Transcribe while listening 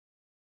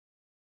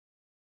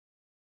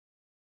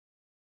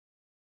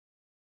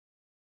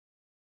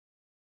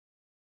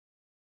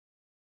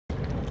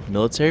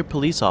military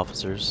police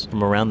officers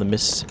from around the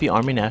Mississippi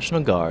Army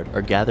National Guard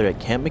are gathered at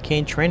Camp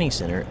McCain Training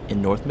Center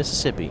in North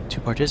Mississippi to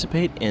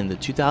participate in the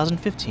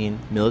 2015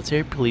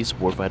 Military Police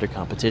Warfighter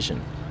Competition.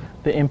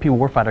 The MP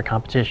Warfighter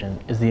Competition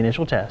is the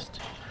initial test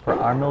for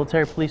our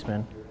military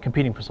policemen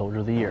competing for Soldier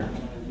of the Year.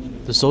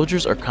 The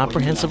soldiers are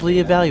comprehensively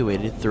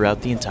evaluated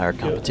throughout the entire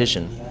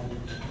competition.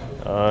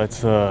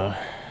 It's a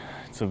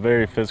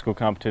very physical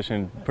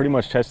competition, pretty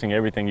much testing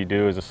everything you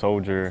do as a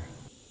soldier.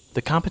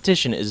 The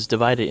competition is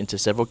divided into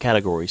several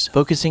categories,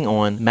 focusing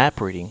on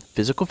map reading,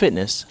 physical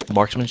fitness,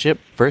 marksmanship,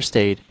 first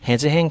aid,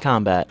 hand-to-hand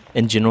combat,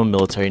 and general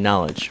military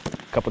knowledge.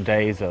 A couple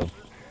days of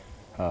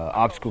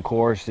obstacle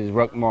courses,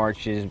 ruck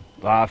marches,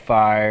 live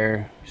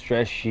fire,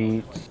 stress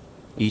sheets.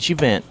 Each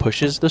event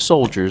pushes the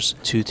soldiers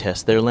to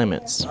test their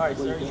limits. All right,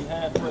 sir, you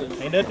halfway.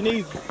 Ain't nothing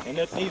easy. Ain't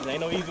nothing easy.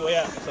 Ain't no easy way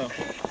out. So,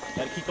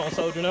 gotta keep on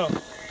soldiering on.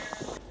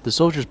 The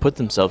soldiers put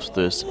themselves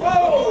through this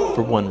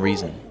for one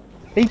reason.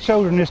 Each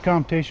soldier in this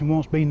competition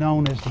wants to be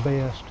known as the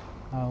best.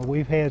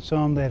 We've had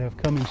some that have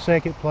come in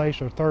second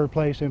place or third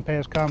place in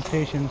past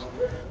competitions,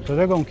 so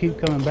they're going to keep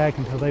coming back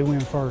until they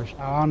win first.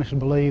 I honestly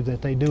believe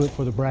that they do it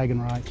for the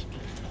bragging rights,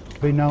 to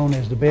be known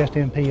as the best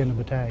MP in the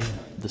battalion.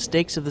 The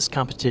stakes of this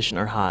competition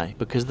are high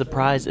because the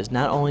prize is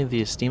not only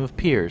the esteem of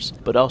peers,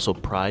 but also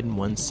pride in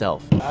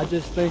oneself. I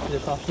just think that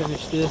if I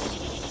finish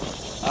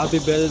this, I'll be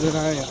better than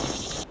I am.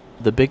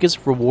 The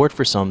biggest reward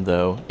for some,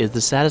 though, is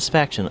the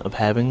satisfaction of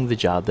having the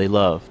job they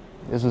love.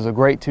 This was a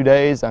great 2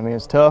 days. I mean,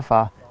 it's tough.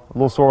 I'm a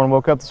little sore when I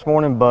woke up this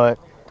morning, but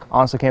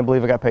honestly can't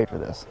believe I got paid for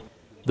this.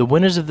 The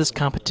winners of this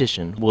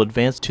competition will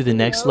advance to the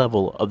next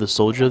level of the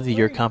Soldier of the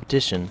Year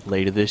competition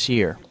later this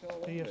year.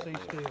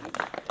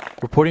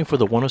 Reporting for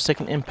the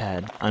 102nd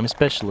MPAD, I'm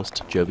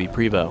Specialist Jovi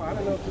Prevot.